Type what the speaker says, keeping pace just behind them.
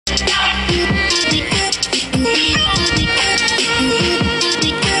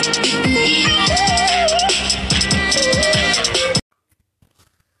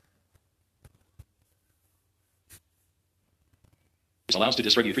allows to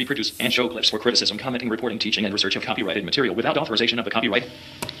distribute, reproduce, and show clips for criticism, commenting, reporting, teaching, and research of copyrighted material without authorization of the copyright.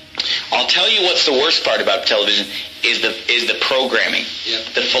 I'll tell you what's the worst part about television is the programming,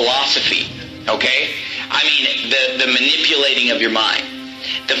 the philosophy, okay? I mean, the manipulating of your mind,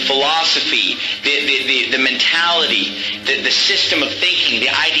 the philosophy, the mentality, the system of thinking, the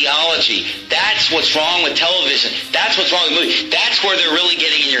ideology. That's what's wrong with television. That's what's wrong with movies. That's where they're really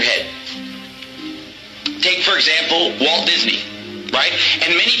getting in your head. Take, for example, Walt Disney, right?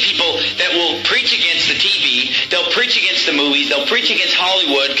 And many people that will preach against the TV, they'll preach against the movies, they'll preach against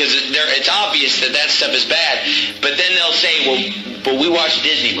Hollywood because it's obvious that stuff is bad. But then they'll say, well, we watch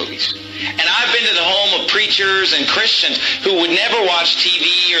Disney movies. And I've been to the home of preachers and Christians who would never watch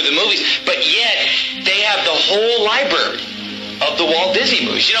TV or the movies, but yet they have the whole library of the Walt Disney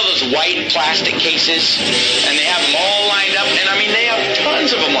movies. You know those white plastic cases? And they have them all lined up. And I mean, they have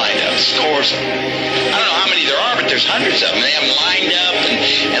tons of them lined up. Scores. I don't know how many there are, but there's hundreds of them. They have them lined up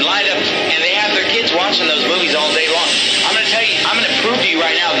and lined up. And they have their kids watching those movies all day long. I'm going to tell you, I'm going to prove to you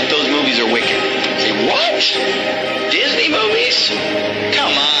right now that those movies are wicked. You say, what? Disney movies?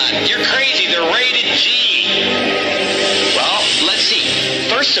 Come on. You're crazy. They're rated G. Well, let's see.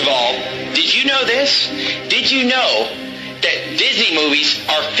 First of all, did you know this? Did you know that Disney movies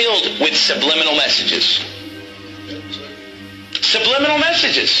are filled with subliminal messages? Subliminal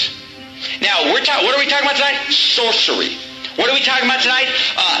messages. Now, what are we talking about tonight? Sorcery. What are we talking about tonight?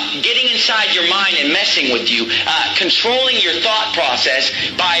 Getting inside your mind and messing with you. Controlling your thought process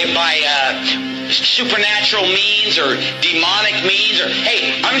by supernatural means or demonic means. Or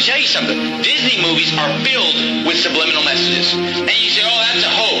hey, I'm going to tell you something. Disney movies are filled with subliminal messages. And you say, oh, that's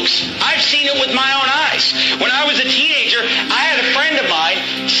a hoax. I've seen it with my own eyes. When I was a teenager, I had a friend of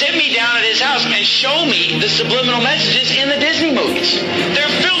mine sit me down at his house and show me the subliminal messages in the Disney movies.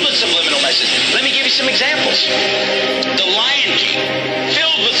 They're filled with subliminal messages. Let me give you some examples. The Lion King,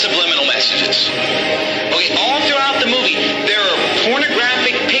 filled with subliminal messages. Okay, all throughout the movie, there are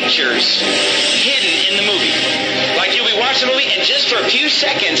pornographic pictures hidden in the movie. Like you'll be watching the movie, and just for a few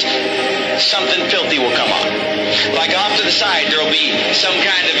seconds, something filthy will come on. Like off to the side, there will be some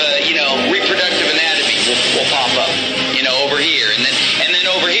kind of a, reproductive anatomy will pop up, over here, and then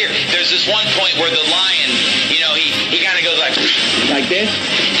over here. There's this one point where the lion, he kind of goes like this,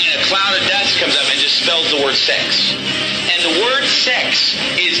 and a cloud of dust comes up and just spells the word sex. And the word sex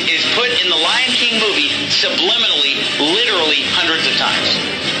is put in the Lion King movie subliminally, literally hundreds of times.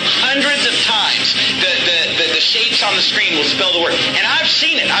 Hundreds of times. The shapes on the screen will spell the word. And I've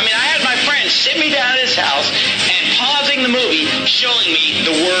seen it. I mean, I had my friend sit me down at his house and pausing the movie, showing me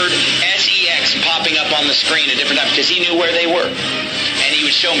the word sex popping up on the screen at different times because he knew where they were. And he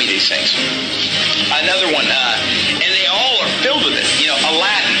would show me these things. Another one, and they all are filled with it.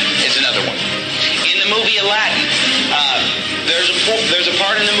 Aladdin is another one. In the movie Aladdin, there's a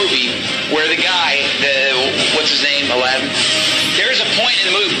part in the movie where the guy, what's his name, Aladdin? There's a point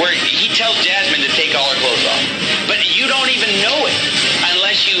in the movie where he tells Jasmine to take all her clothes off. But you don't even know it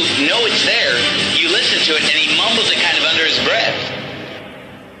unless you know it's there. You listen to it, and he mumbles it kind of under his breath.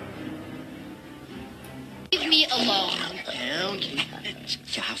 Leave me alone.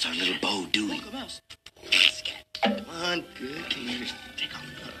 So how's our little Bo doing? Come on, good. Take off.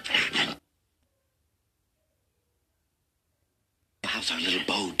 How's our little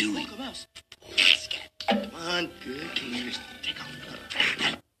Bo doing? Come on, good. Take off.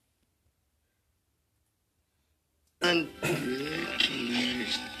 Come on, good.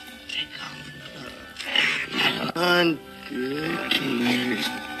 Take off. Come on, good.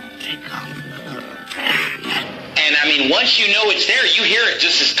 Take off. And I mean, once you know it's there, you hear it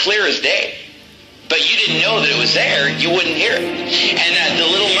just as clear as day. But you didn't know that it was there, you wouldn't hear it. And The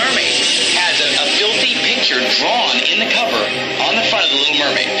Little Mermaid has a filthy picture drawn in the cover on the front of The Little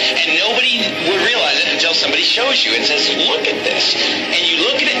Mermaid. And nobody would realize it until somebody shows you and says, look at this. And you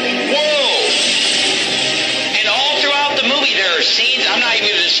look at it, whoa! And all throughout the movie there are scenes, I'm not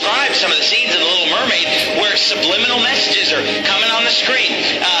even going to describe some of the scenes in The Little Mermaid where subliminal messages are coming on the screen.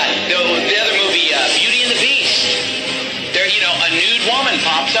 The other movie, Beauty and the Beast. There, a nude woman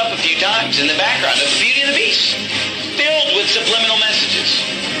pops up a few times in the background of Beauty and the Beast, filled with subliminal messages.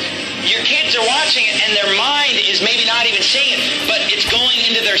 Your kids are watching it, and their mind is maybe not even seeing it, but it's going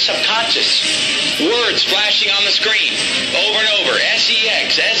into their subconscious. Words flashing on the screen over and over.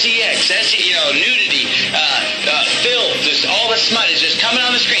 sex, nudity, filth, just all the smut is just coming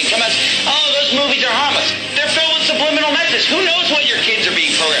on the screen. Oh, those movies are harmless. They're filled with subliminal messages. Who knows what your kids are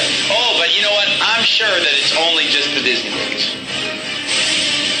being programmed? Oh, but you know what? I'm sure that it's only just the Disney movies.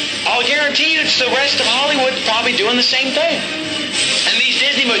 I'll guarantee you it's the rest of Hollywood probably doing the same thing. And these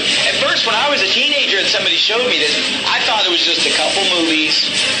Disney Disney movies. At first, when I was a teenager and somebody showed me this, I thought it was just a couple movies,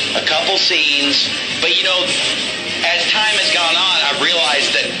 a couple scenes. But you know, as time has gone on, I've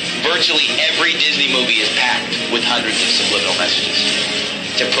realized that virtually every Disney movie is packed with hundreds of subliminal messages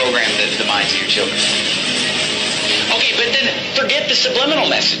to program the minds of your children. Okay, but then forget the subliminal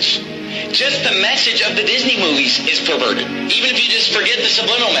message. Just the message of the Disney movies is perverted. Even if you just forget the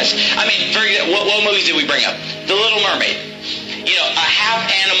subliminal message. I mean, what movies did we bring up? The Little Mermaid. You know, a half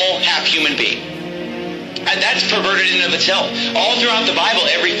animal, half human being. And that's perverted in and of itself. All throughout the Bible,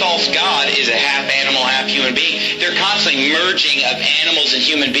 every false god is a half animal, half human being. They're constantly merging of animals and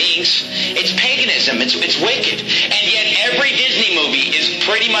human beings. It's paganism. It's wicked. And yet every Disney movie is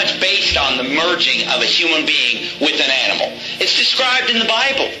pretty much based on the merging of a human being with an animal. It's described in the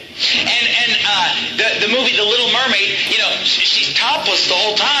Bible. And the movie The Little Mermaid, you know, she's topless the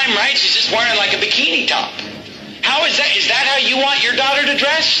whole time, right? She's just wearing like a bikini top. How is that? Is that how you want your daughter to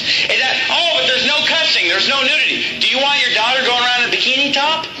dress? Is that, oh, but there's no cussing, there's no nudity. Do you want your daughter going around in a bikini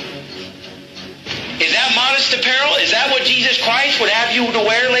top? Is that modest apparel? Is that what Jesus Christ would have you to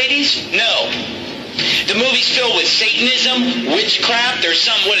wear, ladies? No. The movie's filled with Satanism, witchcraft. There's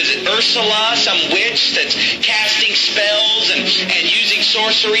some, what is it, Ursula, some witch that's casting spells and using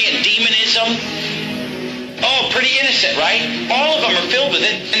sorcery and demonism. Oh, pretty innocent, right? All of them are filled with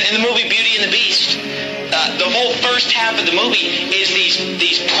it. In the movie Beauty and the Beast, the whole first half of the movie is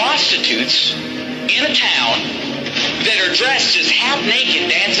these prostitutes in a town that are dressed just half naked,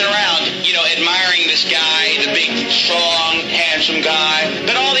 dancing around, you know, admiring this guy, the big, strong, handsome guy.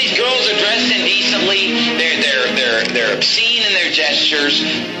 But all these girls are dressed indecently. They're obscene in their gestures,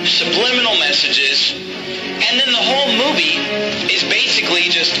 subliminal messages. And then the whole movie is basically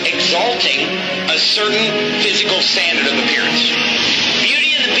just exalting a certain physical standard of appearance.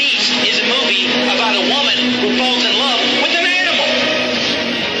 Beauty and the Beast is a movie about a woman who falls in love with an animal.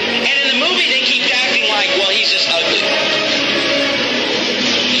 And in the movie they keep acting like, well, he's just ugly.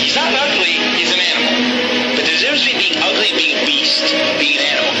 He's not ugly, he's an animal. But there's a difference between being ugly and being a beast, being an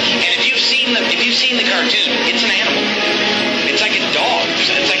animal. And if you've seen the cartoon, it's an animal. It's like a dog.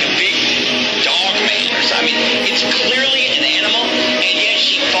 It's like a big dog man or something. I mean, it's clearly an animal, and yet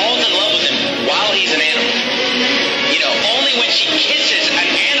she falls in love with him while he's an animal. You know, only when she kisses an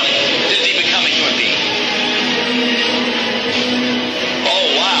animal does he become a human being. Oh,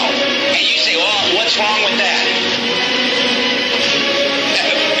 wow. And you say, well, what's wrong with that?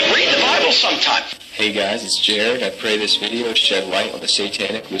 Read the Bible sometime. Hey guys, it's Jared. I pray this video shed light on the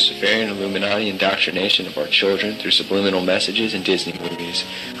satanic, Luciferian, Illuminati indoctrination of our children through subliminal messages in Disney movies.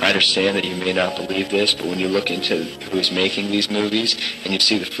 I understand that you may not believe this, but when you look into who is making these movies and you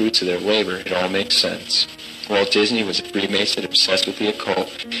see the fruits of their labor, it all makes sense. Walt Disney was a Freemason obsessed with the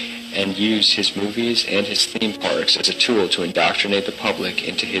occult and used his movies and his theme parks as a tool to indoctrinate the public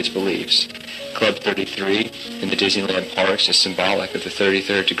into his beliefs. Club 33 in the Disneyland parks is symbolic of the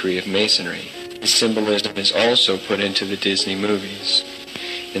 33rd degree of Masonry. This symbolism is also put into the Disney movies.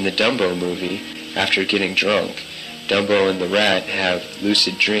 In the Dumbo movie, after getting drunk, Dumbo and the rat have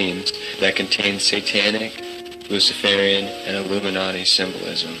lucid dreams that contain satanic, Luciferian, and Illuminati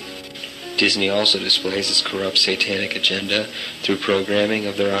symbolism. Disney also displays its corrupt satanic agenda through programming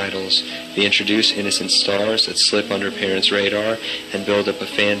of their idols. They introduce innocent stars that slip under parents' radar and build up a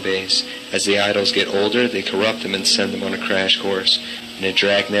fan base. As the idols get older, they corrupt them and send them on a crash course in a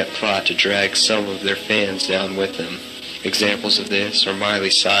dragnet plot to drag some of their fans down with them. Examples of this are Miley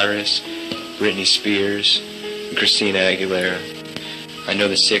Cyrus, Britney Spears, and Christina Aguilera. I know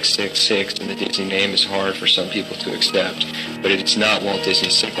the 666 in the Disney name is hard for some people to accept, but it is not Walt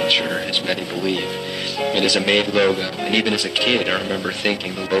Disney's signature, as many believe. It is a made logo, and even as a kid I remember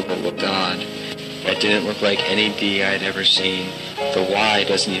thinking the logo looked odd. It didn't look like any D I'd ever seen. The Y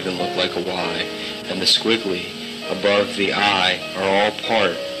doesn't even look like a Y, and the squiggly above the I are all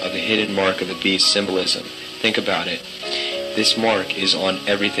part of the hidden mark of the beast symbolism. Think about it. This mark is on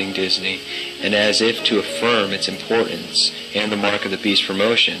everything Disney, and as if to affirm its importance and the mark of the beast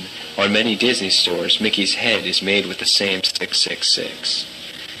promotion, on many Disney stores, Mickey's head is made with the same 666.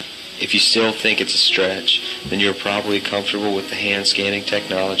 If you still think it's a stretch, then you're probably comfortable with the hand scanning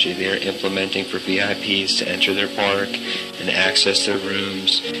technology they are implementing for VIPs to enter their park and access their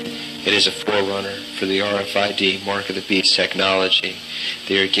rooms. It is a forerunner for the RFID, Mark of the Beast technology.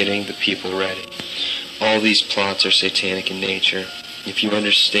 They are getting the people ready. All these plots are satanic in nature. If you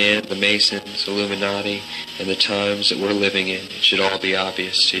understand the Masons, Illuminati, and the times that we're living in, it should all be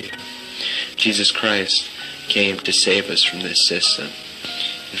obvious to you. Jesus Christ came to save us from this system.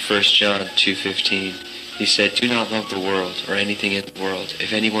 In 1 John 2:15, he said, "Do not love the world or anything in the world.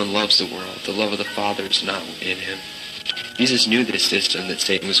 If anyone loves the world, the love of the Father is not in him. Jesus knew this system that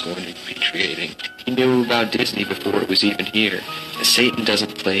Satan was going to be creating. He knew about Disney before it was even here. Satan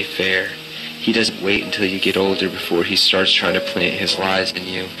doesn't play fair. He doesn't wait until you get older before he starts trying to plant his lies in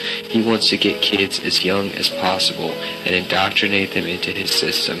you. He wants to get kids as young as possible and indoctrinate them into his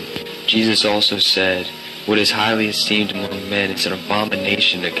system. Jesus also said, "What is highly esteemed among men is an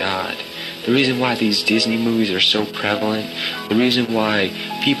abomination to God." The reason why these Disney movies are so prevalent, the reason why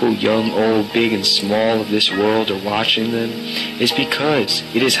people young, old, big, and small of this world are watching them, is because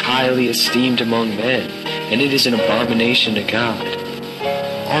it is highly esteemed among men, and it is an abomination to God.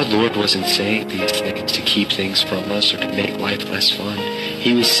 Our Lord wasn't saying these things to keep things from us or to make life less fun.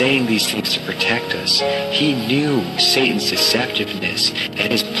 He was saying these things to protect us. He knew Satan's deceptiveness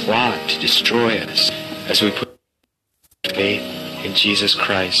and his plot to destroy us. As we put faith in Jesus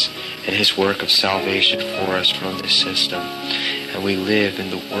Christ and his work of salvation for us from this system, and we live in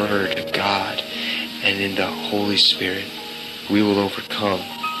the Word of God and in the Holy Spirit, we will overcome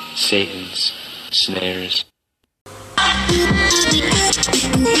Satan's snares.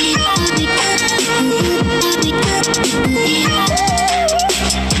 Thank you.